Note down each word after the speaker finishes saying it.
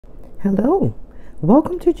Hello,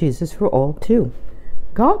 welcome to Jesus for All Too.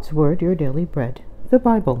 God's Word, your daily bread, the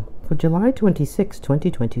Bible, for July 26,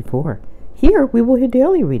 2024. Here we will hear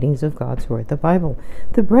daily readings of God's Word, the Bible,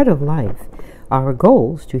 the bread of life. Our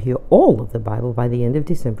goals to hear all of the Bible by the end of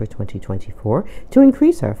December 2024, to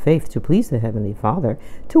increase our faith, to please the Heavenly Father,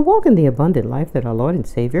 to walk in the abundant life that our Lord and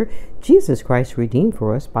Savior, Jesus Christ, redeemed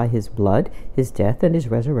for us by His blood, His death, and His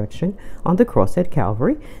resurrection on the cross at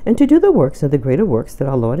Calvary, and to do the works and the greater works that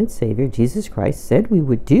our Lord and Savior, Jesus Christ, said we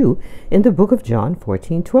would do in the book of John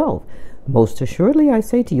 14:12. Most assuredly I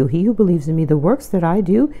say to you, he who believes in me, the works that I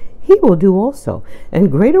do, he will do also,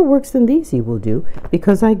 and greater works than these he will do,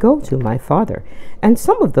 because I go to my Father. And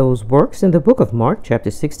some of those works in the book of Mark,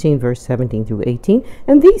 chapter 16, verse 17 through 18,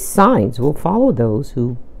 and these signs will follow those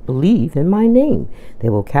who believe in my name. They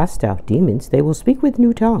will cast out demons, they will speak with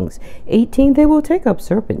new tongues. 18, they will take up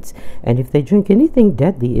serpents, and if they drink anything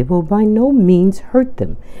deadly, it will by no means hurt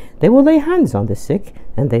them. They will lay hands on the sick,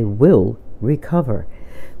 and they will recover.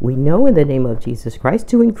 We know in the name of Jesus Christ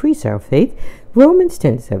to increase our faith. Romans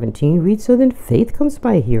 10:17 reads, so then faith comes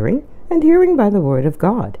by hearing, and hearing by the word of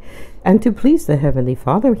God. And to please the Heavenly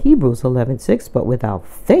Father, Hebrews 11:6, but without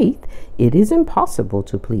faith it is impossible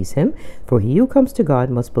to please Him, for he who comes to God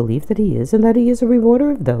must believe that He is, and that He is a rewarder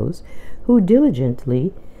of those who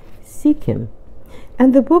diligently seek Him.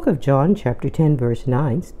 And the book of John, chapter 10, verse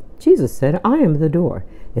 9, Jesus said, I am the door.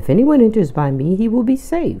 If anyone enters by me, he will be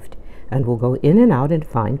saved, and will go in and out and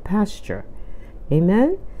find pasture.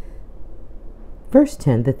 Amen? Verse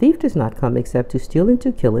 10, the thief does not come except to steal and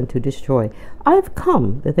to kill and to destroy. I have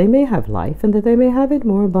come that they may have life, and that they may have it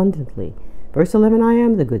more abundantly. Verse 11, I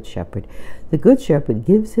am the good shepherd. The good shepherd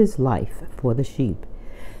gives his life for the sheep.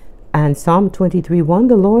 And Psalm 23:1,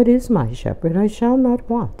 the Lord is my shepherd, I shall not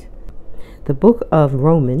want. The book of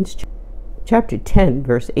Romans, chapter 10,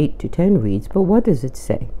 verse 8 to 10 reads, but what does it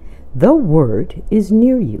say? The word is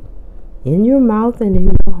near you, in your mouth and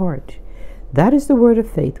in your heart. That is the word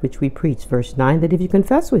of faith which we preach. Verse 9, that if you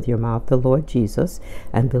confess with your mouth the Lord Jesus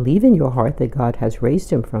and believe in your heart that God has raised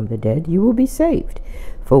Him from the dead, you will be saved.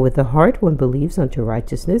 For with the heart one believes unto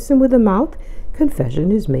righteousness, and with the mouth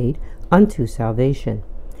confession is made unto salvation.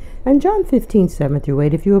 And John 15:7 through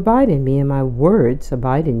 8, if you abide in me and my words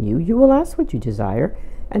abide in you, you will ask what you desire,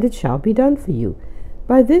 and it shall be done for you.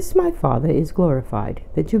 By this my Father is glorified,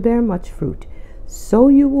 that you bear much fruit, so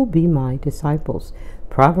you will be my disciples.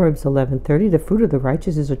 Proverbs 11:30, the fruit of the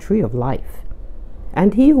righteous is a tree of life,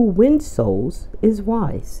 and he who wins souls is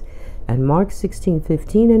wise. And Mark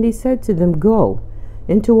 16:15, and he said to them, go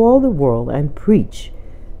into all the world and preach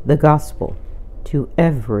the gospel to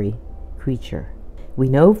every creature. We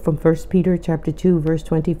know from 1 Peter chapter 2, verse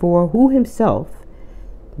 24, who himself,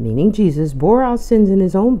 meaning Jesus, bore our sins in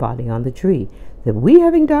his own body on the tree, that we,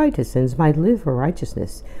 having died to sins, might live for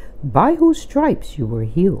righteousness, by whose stripes you were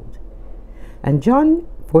healed. And John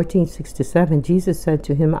 14:6-7, Jesus said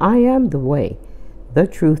to him, I am the way, the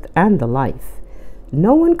truth, and the life.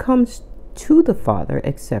 No one comes to the Father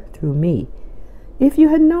except through me. If you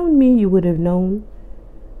had known me, you would have known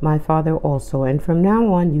my Father also, and from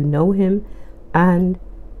now on you know him and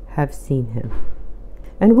have seen him.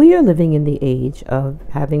 And we are living in the age of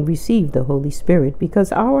having received the Holy Spirit,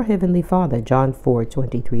 because our Heavenly Father, John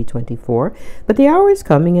 4:23-24, but the hour is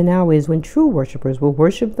coming, and now is, when true worshipers will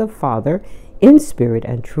worship the Father in spirit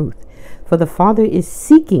and truth. For the Father is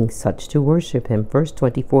seeking such to worship him. Verse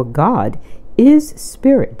 24, God is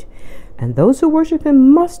spirit, and those who worship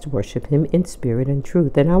him must worship him in spirit and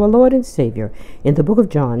truth. And our Lord and Savior, in the book of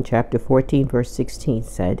John, chapter 14, verse 16,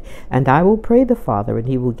 said, and I will pray the Father, and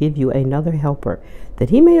he will give you another helper,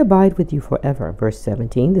 that he may abide with you forever. Verse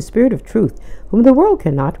 17, the Spirit of truth, whom the world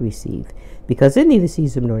cannot receive, because it neither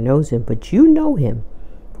sees him nor knows him, but you know him,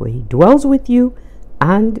 for he dwells with you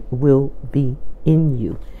and will be in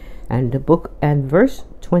you. And the book and verse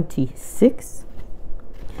 26,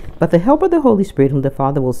 but the helper, the Holy Spirit, whom the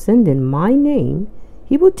Father will send in my name,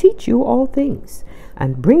 he will teach you all things,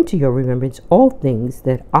 and bring to your remembrance all things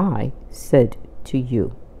that I said to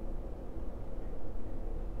you.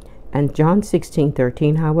 And John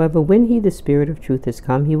 16:13, however, when he, the Spirit of truth, is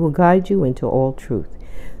come, he will guide you into all truth.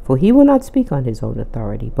 For he will not speak on his own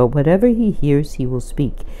authority, but whatever he hears he will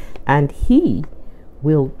speak, and he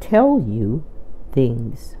will tell you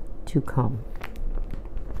things to come.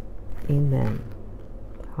 Amen.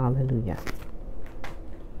 Hallelujah.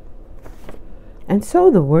 And so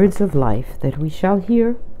the words of life that we shall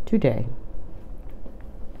hear today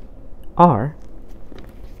are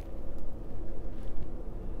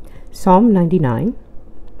Psalm 99,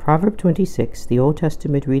 Proverbs 26. The Old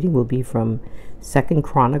Testament reading will be from 2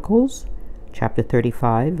 Chronicles chapter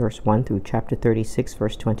 35, verse 1 through chapter 36,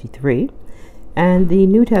 verse 23. And the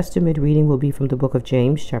New Testament reading will be from the book of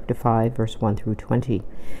James, chapter 5, verse 1 through 20.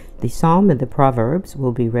 The Psalm and the Proverbs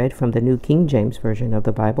will be read from the New King James Version of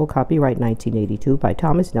the Bible, copyright 1982 by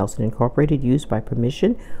Thomas Nelson Incorporated, used by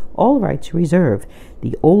permission, all rights reserved.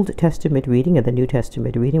 The Old Testament reading and the New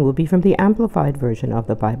Testament reading will be from the Amplified Version of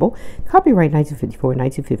the Bible, copyright 1954,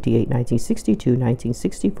 1958, 1962,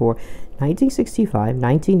 1964, 1965,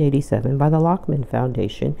 1987 by the Lockman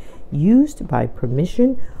Foundation, used by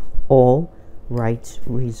permission, all rights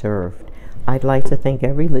reserved. I'd like to thank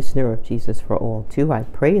every listener of Jesus for All too. I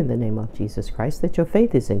pray in the name of Jesus Christ that your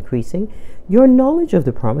faith is increasing, your knowledge of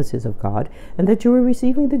the promises of God, and that you are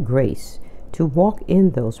receiving the grace to walk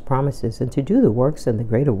in those promises and to do the works and the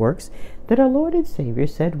greater works that our Lord and Savior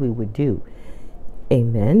said we would do.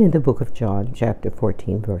 Amen. In the book of John, chapter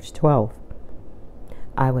 14, verse 12.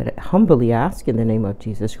 I would humbly ask in the name of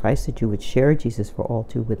Jesus Christ that you would share Jesus for All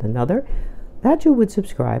too with another, that you would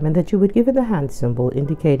subscribe, and that you would give it the hand symbol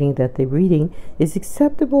indicating that the reading is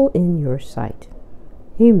acceptable in your sight.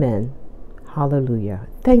 Amen. Hallelujah.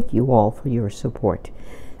 Thank you all for your support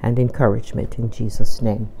and encouragement in Jesus'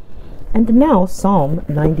 name. And now Psalm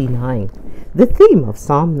 99. The theme of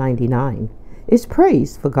Psalm 99 is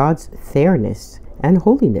praise for God's fairness and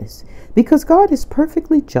holiness. Because God is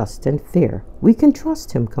perfectly just and fair, we can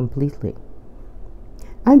trust him completely.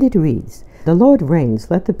 And it reads, "The Lord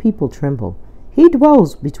reigns, let the people tremble. He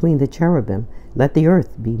dwells between the cherubim, let the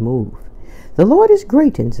earth be moved. The Lord is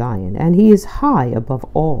great in Zion, and he is high above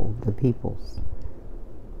all the peoples."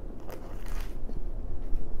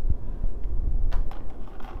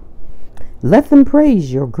 Let them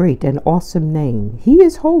praise your great and awesome name. He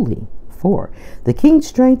is holy. 4. The king's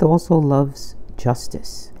strength also loves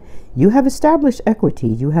justice. You have established equity.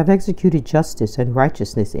 You have executed justice and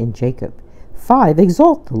righteousness in Jacob. 5.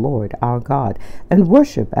 Exalt the Lord our God and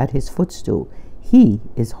worship at his footstool. He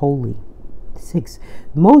is holy. 6.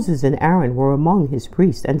 Moses and Aaron were among his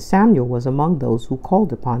priests, and Samuel was among those who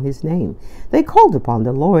called upon his name. They called upon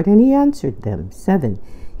the Lord, and he answered them. 7.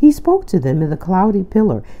 He spoke to them in the cloudy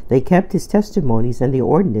pillar. They kept his testimonies and the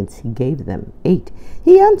ordinance he gave them. 8.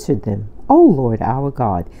 He answered them, O Lord our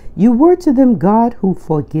God, you were to them God who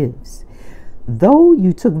forgives, though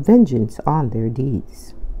you took vengeance on their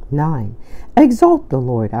deeds. 9. Exalt the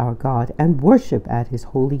Lord our God and worship at his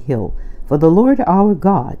holy hill, for the Lord our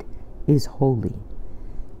God is holy.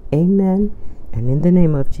 Amen. And in the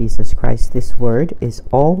name of Jesus Christ, this word is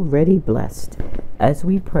already blessed as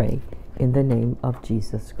we pray in the name of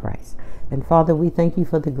Jesus Christ. And Father, we thank you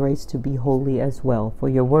for the grace to be holy as well. For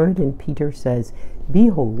your word in Peter says, be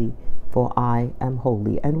holy, for I am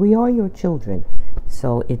holy. And we are your children,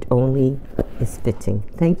 so it only is fitting.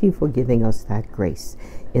 Thank you for giving us that grace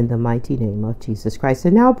in the mighty name of Jesus Christ.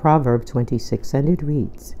 And now Proverbs 26, and it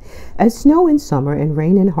reads, as snow in summer and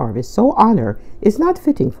rain in harvest, so honor is not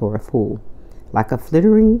fitting for a fool. Like a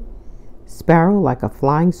flittering sparrow, like a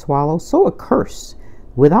flying swallow, so a curse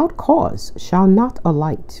without cause shall not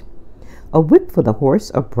alight. A whip for the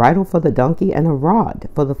horse, a bridle for the donkey, and a rod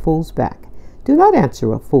for the fool's back. Do not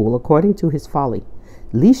answer a fool according to his folly,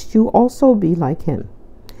 lest you also be like him.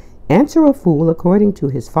 Answer a fool according to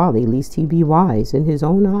his folly, lest he be wise in his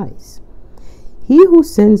own eyes. He who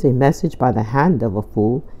sends a message by the hand of a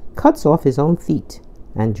fool cuts off his own feet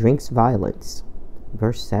and drinks violence.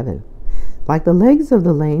 Verse 7. Like the legs of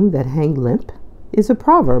the lame that hang limp is a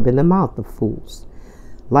proverb in the mouth of fools.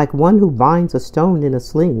 Like one who binds a stone in a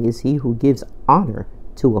sling is he who gives honor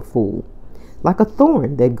to a fool. Like a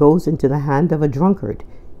thorn that goes into the hand of a drunkard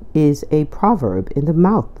is a proverb in the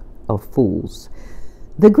mouth of fools.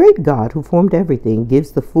 The great God who formed everything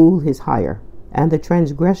gives the fool his hire, and the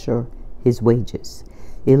transgressor his wages.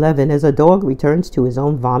 11. As a dog returns to his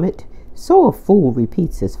own vomit, so a fool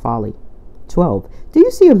repeats his folly. 12. Do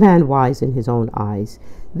you see a man wise in his own eyes?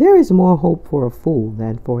 There is more hope for a fool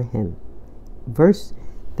than for him. Verse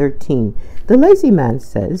 13. The lazy man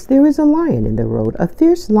says, there is a lion in the road. A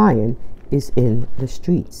fierce lion is in the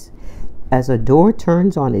streets. As a door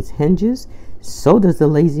turns on its hinges, so does the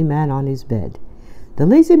lazy man on his bed. The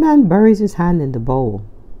lazy man buries his hand in the bowl.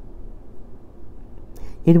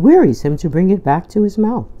 It wearies him to bring it back to his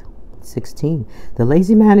mouth. 16. The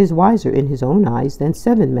lazy man is wiser in his own eyes than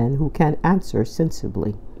 7 men who can answer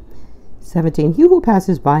sensibly. 17. He who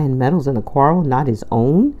passes by and meddles in a quarrel not his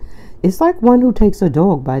own is like one who takes a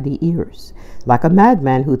dog by the ears. Like a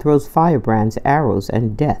madman who throws firebrands, arrows,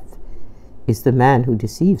 and death is the man who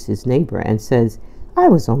deceives his neighbor and says, I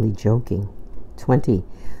was only joking. 20.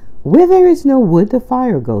 Where there is no wood, the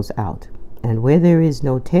fire goes out, and where there is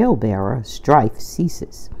no talebearer, strife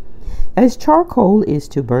ceases. As charcoal is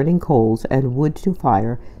to burning coals and wood to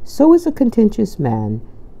fire, so is a contentious man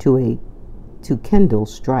to kindle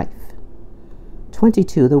strife.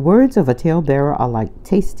 22. The words of a talebearer are like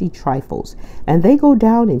tasty trifles, and they go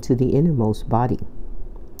down into the innermost body.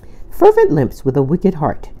 Fervent lips with a wicked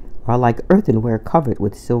heart are like earthenware covered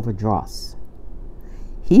with silver dross.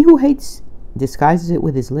 He who hates disguises it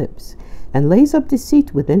with his lips, and lays up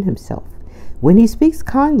deceit within himself. When he speaks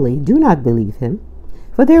kindly, do not believe him,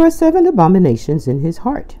 for there are 7 abominations in his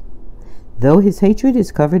heart. Though his hatred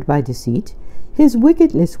is covered by deceit, his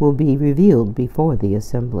wickedness will be revealed before the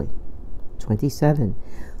assembly. 27.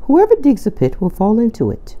 Whoever digs a pit will fall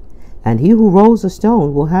into it, and he who rolls a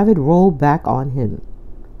stone will have it rolled back on him.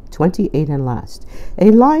 28 and last.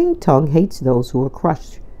 A lying tongue hates those who are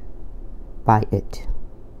crushed by it,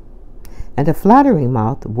 and a flattering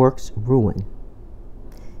mouth works ruin.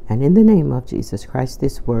 And in the name of Jesus Christ,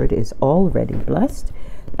 this word is already blessed.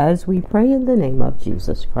 As we pray in the name of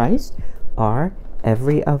Jesus Christ, are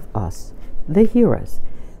every of us, the hearers.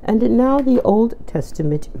 And now the Old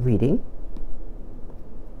Testament reading,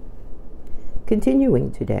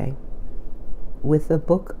 continuing today with the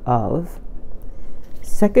book of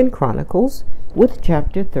 2Chronicles with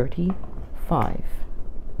chapter 35.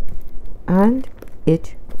 And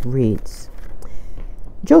it reads,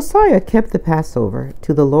 Josiah kept the Passover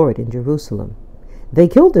to the Lord in Jerusalem. They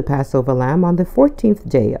killed the Passover lamb on the 14th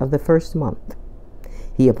day of the first month.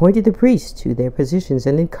 He appointed the priests to their positions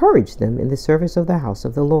and encouraged them in the service of the house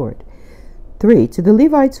of the Lord. 3. To the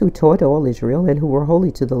Levites who taught all Israel and who were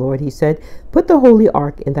holy to the Lord, he said, Put the holy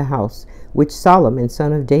ark in the house which Solomon,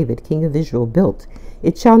 son of David, king of Israel, built.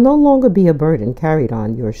 It shall no longer be a burden carried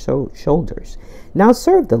on your shoulders. Now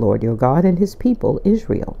serve the Lord your God and his people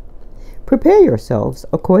Israel. Prepare yourselves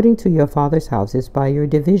according to your father's houses by your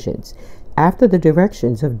divisions, after the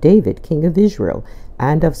directions of David, king of Israel,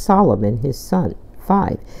 and of Solomon his son.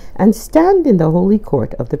 5. And stand in the holy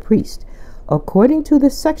court of the priest, according to the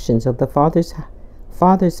sections of the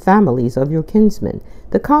fathers' families of your kinsmen,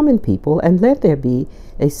 the common people, and let there be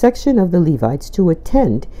a section of the Levites to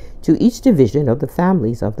attend to each division of the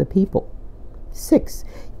families of the people. 6.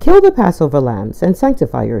 Kill the Passover lambs, and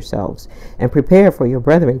sanctify yourselves, and prepare for your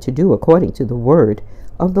brethren to do according to the word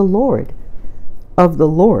of the Lord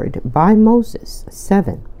by Moses.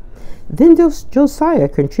 7. Then Josiah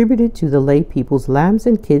contributed to the lay people's lambs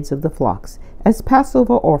and kids of the flocks as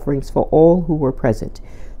Passover offerings for all who were present,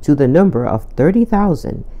 to the number of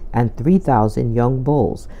 30,000 and 3,000 young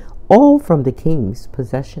bulls, all from the king's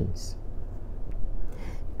possessions.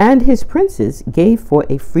 And his princes gave for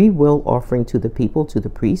a free will offering to the people, to the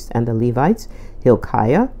priests and the Levites.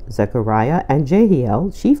 Hilkiah, Zechariah, and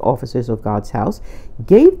Jehiel, chief officers of God's house,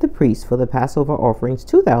 gave the priests for the Passover offerings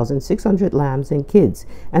 2,600 lambs and kids,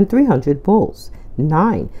 and 300 bulls.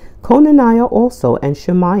 9. Conaniah also, and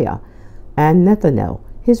Shemaiah, and Nethanel,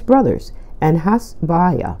 his brothers, and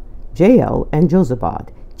Hasbiah, Jael, and Jozabad,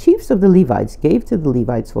 chiefs of the Levites, gave to the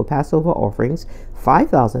Levites for Passover offerings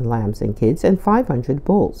 5,000 lambs and kids, and 500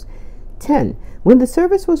 bulls. 10. When the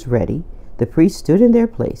service was ready, the priests stood in their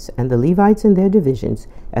place, and the Levites in their divisions,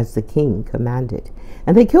 as the king commanded.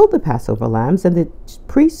 And they killed the Passover lambs, and the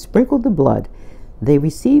priests sprinkled the blood they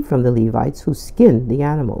received from the Levites who skinned the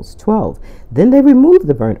animals. 12. Then they removed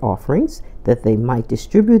the burnt offerings, that they might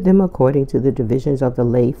distribute them according to the divisions of the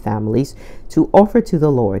lay families, to offer to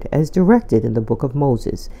the Lord, as directed in the book of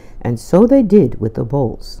Moses. And so they did with the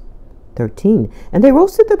bulls. 13. And they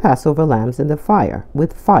roasted the Passover lambs in the fire,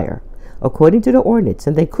 with fire, according to the ordinance,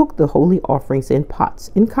 and they cooked the holy offerings in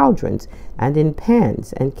pots, in cauldrons, and in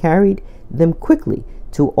pans, and carried them quickly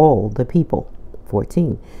to all the people.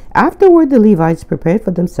 14. Afterward the Levites prepared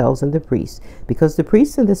for themselves and the priests, because the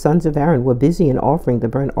priests and the sons of Aaron were busy in offering the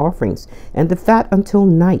burnt offerings and the fat until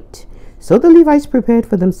night. So the Levites prepared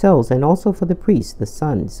for themselves, and also for the priests, the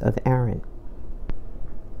sons of Aaron.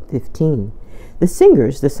 15. The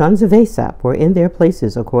singers, the sons of Asaph, were in their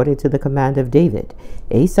places according to the command of David,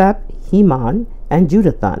 Asaph, Heman, and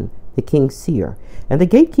Jeduthun, the king's seer. And the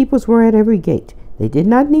gatekeepers were at every gate. They did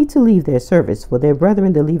not need to leave their service, for their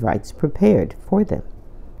brethren the Levites prepared for them.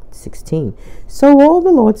 16. So all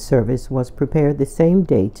the Lord's service was prepared the same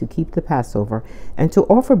day to keep the Passover, and to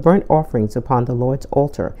offer burnt offerings upon the Lord's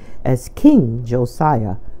altar, as King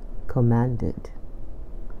Josiah commanded.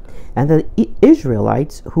 And the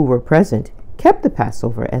Israelites who were present kept the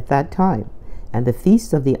Passover at that time, and the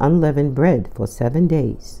feast of the unleavened bread for 7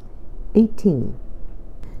 days. 18.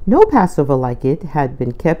 No Passover like it had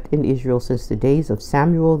been kept in Israel since the days of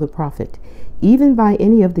Samuel the prophet, even by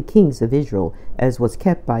any of the kings of Israel, as was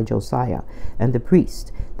kept by Josiah and the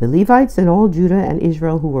priests, the Levites, and all Judah and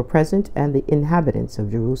Israel who were present, and the inhabitants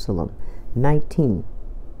of Jerusalem. 19.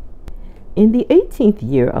 In the 18th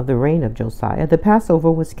year of the reign of Josiah, the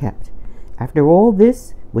Passover was kept. After all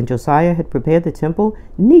this, when Josiah had prepared the temple,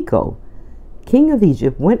 Necho, king of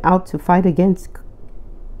Egypt, went out to fight against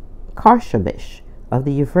Carchemish of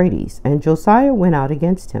the Euphrates, and Josiah went out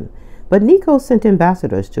against him. But Necho sent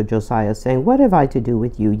ambassadors to Josiah, saying, "What have I to do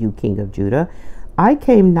with you, you king of Judah? I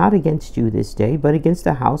came not against you this day, but against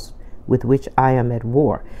the house with which I am at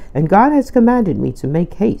war. And God has commanded me to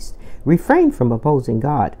make haste. Refrain from opposing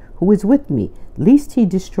God, who is with me, lest he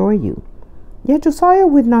destroy you." Yet Josiah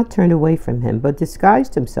would not turn away from him, but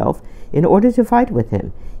disguised himself in order to fight with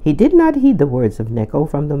him. He did not heed the words of Necho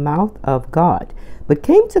from the mouth of God, but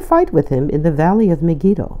came to fight with him in the valley of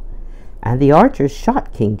Megiddo. And the archers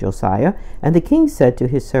shot King Josiah, and the king said to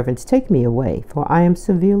his servants, "Take me away, for I am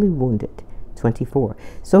severely wounded." 24.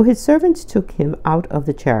 So his servants took him out of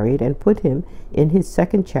the chariot and put him in his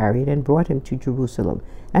second chariot and brought him to Jerusalem.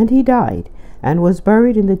 And he died and was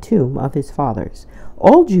buried in the tomb of his fathers.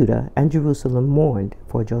 All Judah and Jerusalem mourned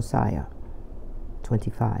for Josiah.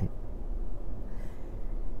 25.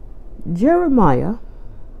 Jeremiah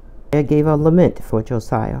gave a lament for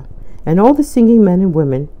Josiah, and all the singing men and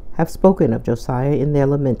women have spoken of Josiah in their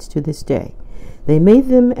laments to this day. They made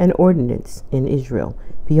them an ordinance in Israel.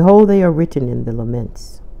 Behold, they are written in the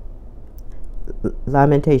laments.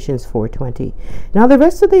 Lamentations 4:20. Now the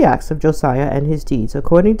rest of the acts of Josiah and his deeds,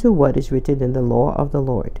 according to what is written in the law of the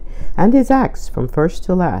Lord, and his acts from first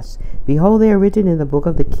to last, behold, they are written in the book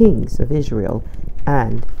of the kings of Israel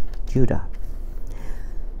and Judah.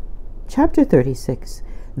 Chapter 36.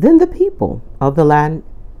 Then the people of the land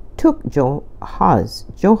took Jehoahaz,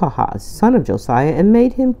 son of Josiah, and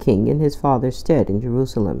made him king in his father's stead in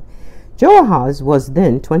Jerusalem. Jehoahaz was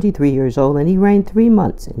then 23 years old, and he reigned 3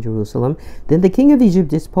 months in Jerusalem. Then the king of Egypt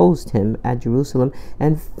disposed him at Jerusalem,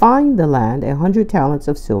 and fined the land 100 talents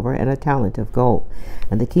of silver and a talent of gold.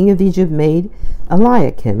 And the king of Egypt made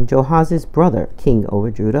Eliakim, Jehoahaz's brother, king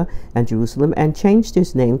over Judah and Jerusalem, and changed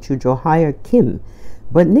his name to Jehoiakim.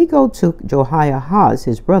 But Necho took Jehoahaz,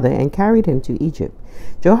 his brother, and carried him to Egypt.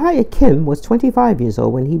 Jehoiakim was 25 years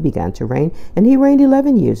old when he began to reign, and he reigned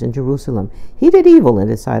 11 years in Jerusalem. He did evil in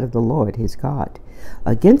the sight of the Lord his God.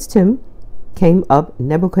 Against him came up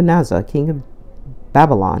Nebuchadnezzar, king of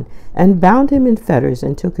Babylon, and bound him in fetters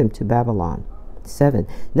and took him to Babylon. 7.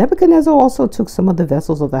 Nebuchadnezzar also took some of the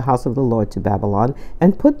vessels of the house of the Lord to Babylon,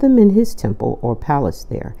 and put them in his temple or palace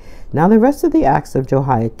there. Now the rest of the acts of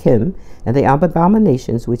Jehoiakim, and the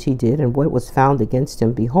abominations which he did, and what was found against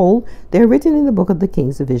him, behold, they are written in the book of the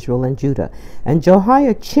kings of Israel and Judah. And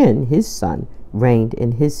Jehoiachin his son reigned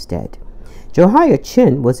in his stead.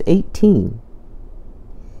 Jehoiachin was 18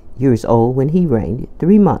 years old when he reigned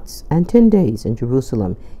 3 months and 10 days in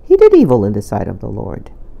Jerusalem. He did evil in the sight of the Lord.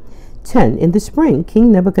 10. In the spring,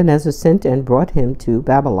 King Nebuchadnezzar sent and brought him to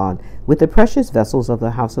Babylon with the precious vessels of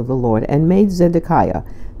the house of the Lord, and made Zedekiah,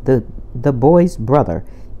 the boy's brother,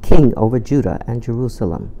 king over Judah and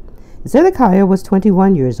Jerusalem. Zedekiah was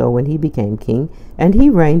 21 years old when he became king, and he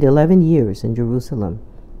reigned 11 years in Jerusalem.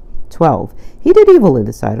 12. He did evil in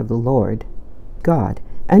the sight of the Lord God,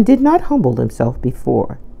 and did not humble himself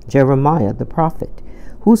before Jeremiah the prophet,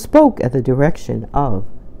 who spoke at the direction of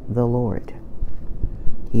the Lord.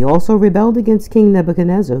 He also rebelled against King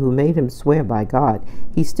Nebuchadnezzar, who made him swear by God.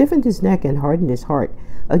 He stiffened his neck and hardened his heart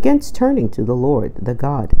against turning to the Lord, the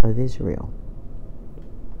God of Israel.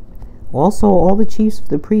 Also all the chiefs of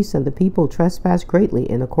the priests and the people trespassed greatly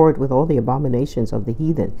in accord with all the abominations of the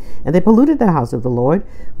heathen, and they polluted the house of the Lord,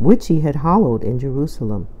 which he had hallowed in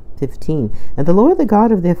Jerusalem. 15. And the Lord, the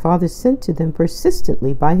God of their fathers, sent to them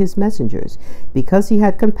persistently by his messengers, because he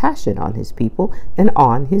had compassion on his people and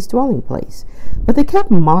on his dwelling place. But they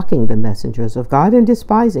kept mocking the messengers of God, and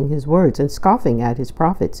despising his words, and scoffing at his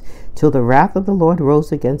prophets, till the wrath of the Lord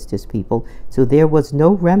rose against his people, till there was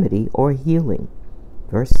no remedy or healing.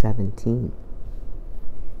 Verse 17.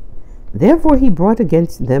 Therefore he brought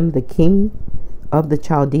against them the king of the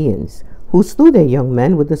Chaldeans, who slew their young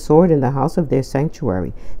men with the sword in the house of their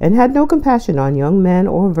sanctuary, and had no compassion on young man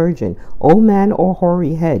or virgin, old man or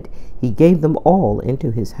hoary head. He gave them all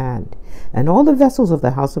into his hand. And all the vessels of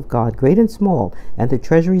the house of God, great and small, and the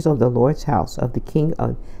treasuries of the Lord's house, of the king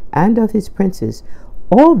and of his princes,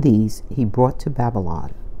 all these he brought to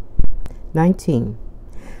Babylon. 19.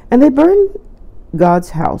 And they burned God's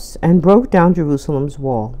house, and broke down Jerusalem's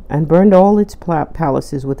wall, and burned all its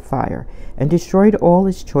palaces with fire, and destroyed all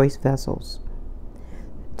its choice vessels.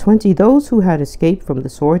 20. Those who had escaped from the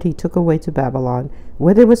sword he took away to Babylon,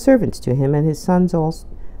 where they were servants to him and his sons also,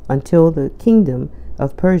 until the kingdom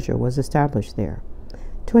of Persia was established there.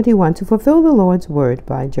 21. To fulfill the Lord's word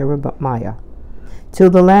by Jeremiah, till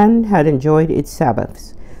the land had enjoyed its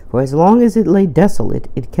Sabbaths. For as long as it lay desolate,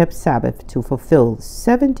 it kept Sabbath to fulfill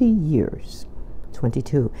 70 years.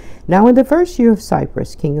 22. Now in the first year of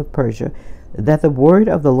Cyrus, king of Persia, that the word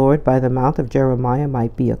of the Lord by the mouth of Jeremiah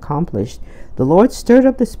might be accomplished, the Lord stirred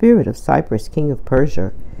up the spirit of Cyrus, king of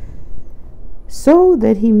Persia, so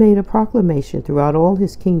that he made a proclamation throughout all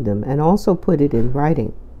his kingdom, and also put it in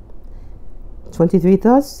writing. 23.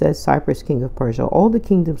 Thus says Cyrus, king of Persia, all the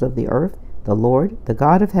kingdoms of the earth, the Lord, the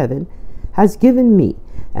God of heaven, has given me,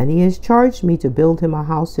 and he has charged me to build him a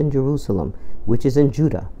house in Jerusalem, which is in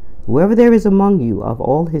Judah. Whoever there is among you of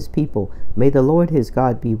all his people, may the Lord his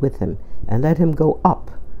God be with him, and let him go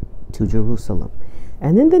up to Jerusalem.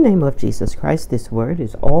 And in the name of Jesus Christ, this word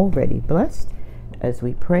is already blessed, as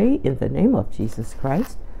we pray in the name of Jesus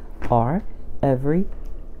Christ, are every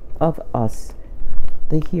of us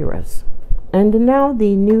the hearers. And now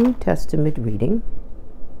the New Testament reading,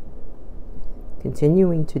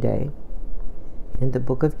 continuing today in the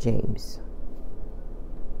book of James,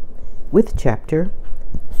 with chapter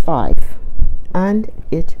 5, and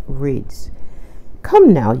it reads,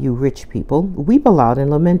 Come now, you rich people, weep aloud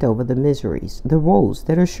and lament over the miseries, the woes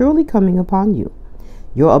that are surely coming upon you.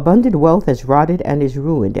 Your abundant wealth has rotted and is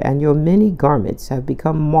ruined, and your many garments have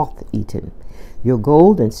become moth-eaten. Your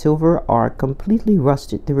gold and silver are completely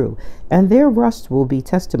rusted through, and their rust will be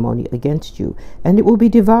testimony against you, and it will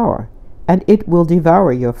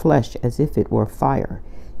devour your flesh as if it were fire.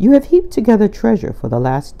 You have heaped together treasure for the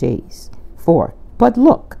last days. 4. But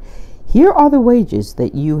look, here are the wages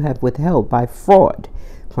that you have withheld by fraud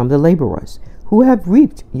from the laborers, who have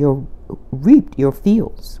reaped your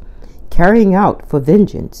fields, carrying out for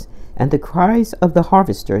vengeance, and the cries of the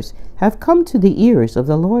harvesters have come to the ears of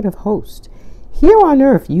the Lord of hosts. Here on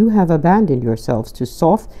earth you have abandoned yourselves to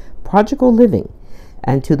soft, prodigal living,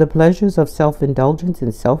 and to the pleasures of self-indulgence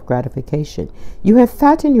and self-gratification. You have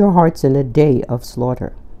fattened your hearts in a day of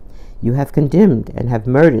slaughter. You have condemned and have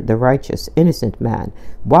murdered the righteous, innocent man,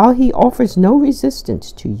 while he offers no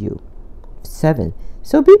resistance to you. 7.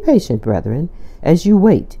 So be patient, brethren, as you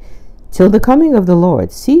wait till the coming of the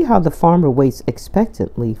Lord. See how the farmer waits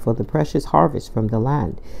expectantly for the precious harvest from the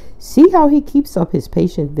land. See how he keeps up his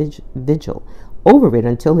patient vigil over it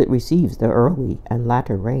until it receives the early and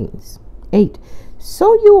latter rains. 8.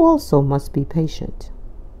 So you also must be patient.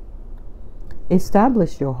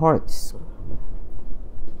 Establish your hearts.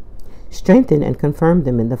 Strengthen and confirm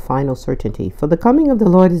them in the final certainty, for the coming of the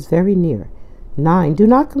Lord is very near. 9. Do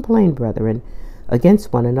not complain, brethren,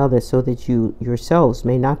 against one another, so that you yourselves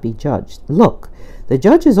may not be judged. Look, the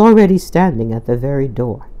judge is already standing at the very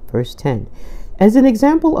door. Verse 10. As an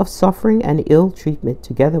example of suffering and ill treatment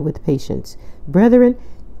together with patience, brethren,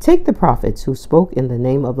 take the prophets who spoke in the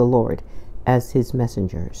name of the Lord as his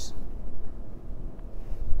messengers.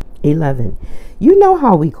 11. You know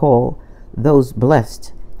how we call those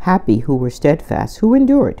blessed happy who were steadfast, who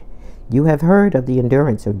endured. You have heard of the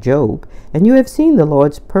endurance of Job, and you have seen the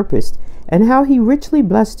Lord's purpose, and how he richly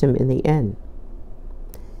blessed him in the end.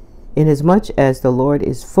 Inasmuch as the Lord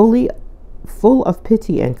is full of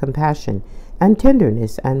pity and compassion, and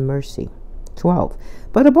tenderness and mercy. 12.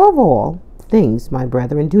 But above all things, my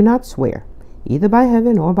brethren, do not swear, either by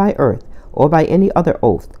heaven or by earth, or by any other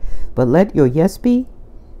oath, but let your yes be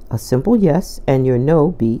a simple yes, and your no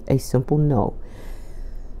be a simple no,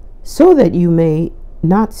 so that you may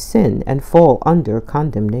not sin and fall under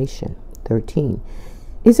condemnation. 13.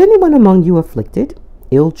 Is anyone among you afflicted,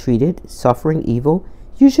 ill-treated, suffering evil?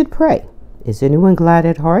 You should pray. Is anyone glad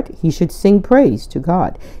at heart? He should sing praise to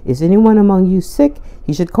God. Is anyone among you sick?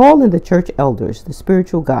 He should call in the church elders, the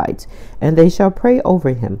spiritual guides, and they shall pray over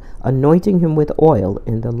him, anointing him with oil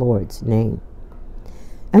in the Lord's name.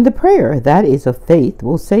 And the prayer that is of faith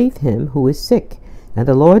will save him who is sick, and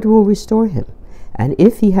the Lord will restore him. And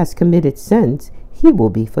if he has committed sins, he will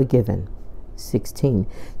be forgiven. 16.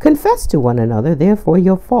 Confess to one another, therefore,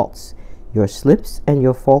 your faults, your slips and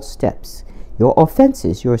your false steps, your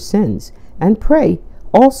offenses, your sins, and pray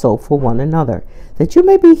also for one another, that you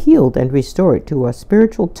may be healed and restored to a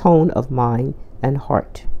spiritual tone of mind and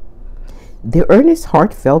heart. The earnest,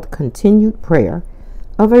 heartfelt, continued prayer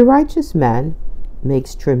of a righteous man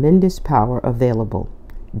makes tremendous power available,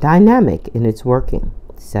 dynamic in its working.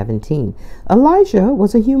 17. Elijah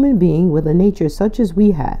was a human being with a nature such as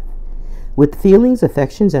we have, with feelings,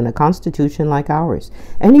 affections, and a constitution like ours,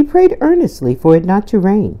 and he prayed earnestly for it not to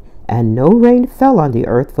rain, and no rain fell on the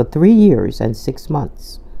earth for 3 years and 6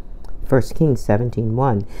 months. 1 Kings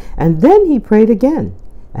 17:1. And then he prayed again,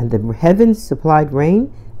 and the heavens supplied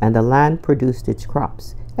rain, and the land produced its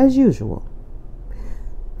crops, as usual.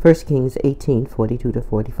 1 Kings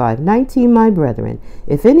 18:42-45. 19, my brethren,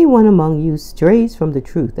 if anyone among you strays from the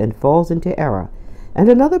truth and falls into error, and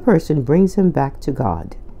another person brings him back to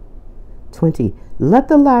God. 20, let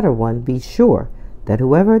the latter one be sure that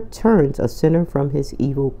whoever turns a sinner from his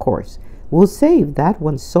evil course will save that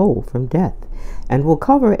one's soul from death, and will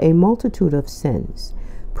cover a multitude of sins,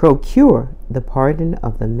 procure the pardon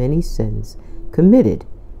of the many sins committed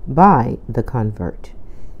by the convert.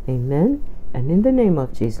 Amen. And in the name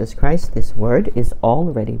of Jesus Christ, this word is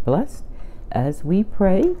already blessed as we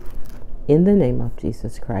pray in the name of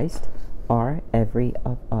Jesus Christ, are every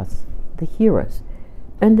of us the hearers.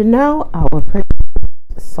 And now our prayer,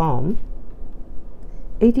 Psalm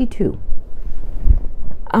 82.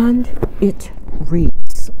 And it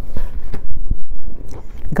reads,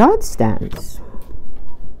 God stands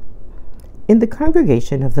in the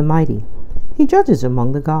congregation of the mighty. He judges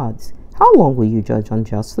among the gods. How long will you judge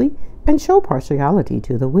unjustly and show partiality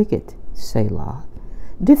to the wicked? Selah.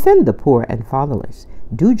 Defend the poor and fatherless.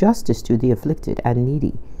 Do justice to the afflicted and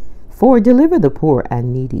needy. For deliver the poor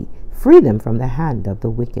and needy. Free them from the hand of the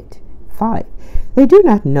wicked. 5. They do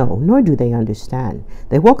not know, nor do they understand.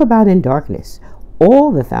 They walk about in darkness.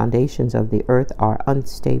 All the foundations of the earth are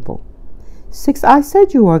unstable. 6. I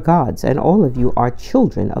said you are gods, and all of you are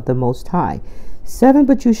children of the Most High. 7.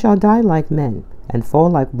 But you shall die like men, and fall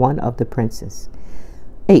like one of the princes.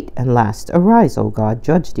 8. And last, arise, O God,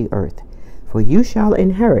 judge the earth, for you shall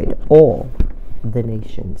inherit all the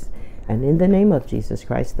nations. And in the name of Jesus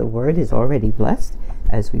Christ, the word is already blessed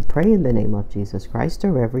as we pray in the name of Jesus Christ,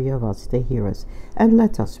 or every of us to hear us. And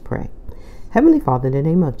let us pray. Heavenly Father, in the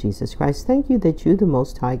name of Jesus Christ, thank you that you, the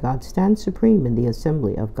Most High God, stand supreme in the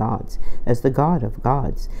assembly of gods, as the God of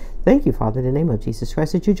gods. Thank you, Father, in the name of Jesus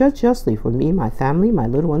Christ, that you judge justly for me, my family, my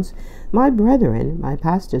little ones, my brethren, my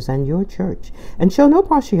pastors, and your church, and show no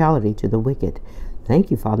partiality to the wicked.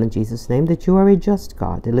 Thank you, Father, in Jesus' name, that you are a just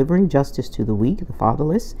God, delivering justice to the weak, the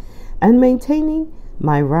fatherless, and maintaining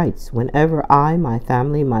my rights whenever I, my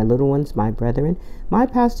family, my little ones, my brethren, my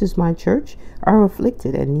pastors, my church, are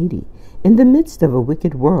afflicted and needy. In the midst of a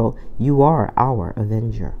wicked world, you are our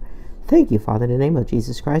avenger. Thank you, Father, in the name of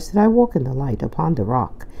Jesus Christ, that I walk in the light upon the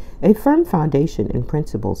rock, a firm foundation in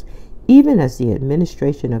principles, even as the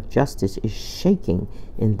administration of justice is shaking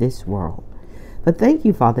in this world. But thank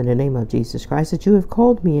you, Father, in the name of Jesus Christ, that you have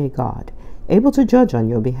called me a God, able to judge on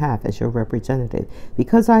your behalf as your representative,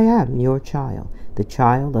 because I am your child, the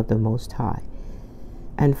child of the Most High.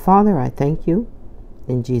 And Father, I thank you,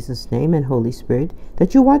 in Jesus' name and Holy Spirit,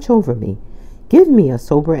 that you watch over me. Give me a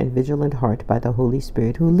sober and vigilant heart by the Holy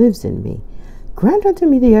Spirit who lives in me. Grant unto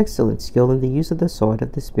me the excellent skill in the use of the sword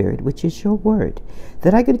of the Spirit, which is your word,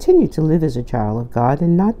 that I continue to live as a child of God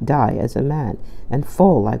and not die as a man and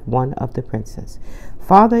fall like one of the princes.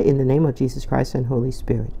 Father, in the name of Jesus Christ and Holy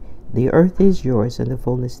Spirit, the earth is yours and the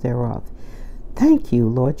fullness thereof. Thank you,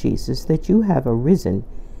 Lord Jesus, that you have arisen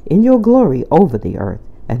in your glory over the earth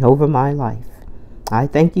and over my life. I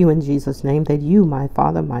thank you in Jesus' name that you, my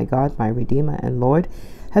Father, my God, my Redeemer and Lord,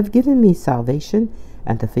 have given me salvation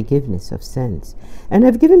and the forgiveness of sins, and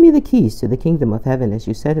have given me the keys to the kingdom of heaven, as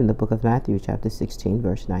you said in the book of Matthew, chapter 16,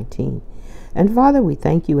 verse 19. And Father, we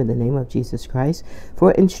thank you in the name of Jesus Christ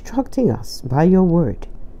for instructing us by your word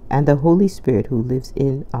and the Holy Spirit who lives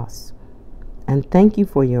in us. And thank you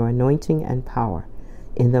for your anointing and power.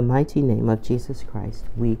 In the mighty name of Jesus Christ,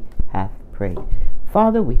 we have prayed.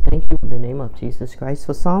 Father, we thank you in the name of Jesus Christ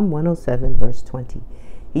for Psalm 107, verse 20.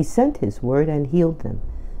 He sent his word and healed them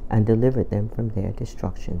and delivered them from their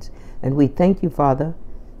destructions. And we thank you, Father,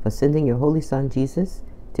 for sending your Holy Son, Jesus,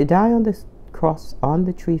 to die on the cross, on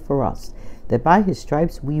the tree for us, that by his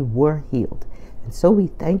stripes we were healed. And so we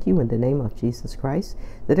thank you in the name of Jesus Christ,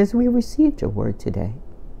 that as we received your word today,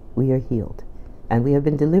 we are healed. And we have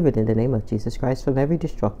been delivered in the name of Jesus Christ from every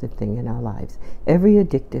destructive thing in our lives, every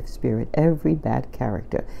addictive spirit, every bad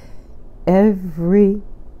character, every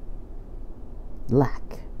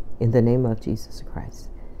lack in the name of Jesus Christ.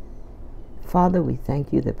 Father, we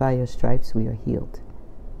thank you that by your stripes we are healed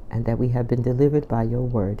and that we have been delivered by your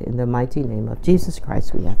word. In the mighty name of Jesus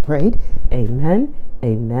Christ we have prayed. Amen,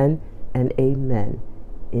 amen, and amen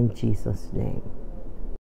in Jesus' name.